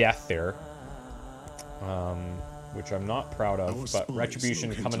sloppy death there. Which I'm not proud of, but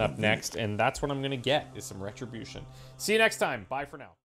Retribution coming up next, and that's what I'm going to get, is some Retribution. See you next time. Bye for now.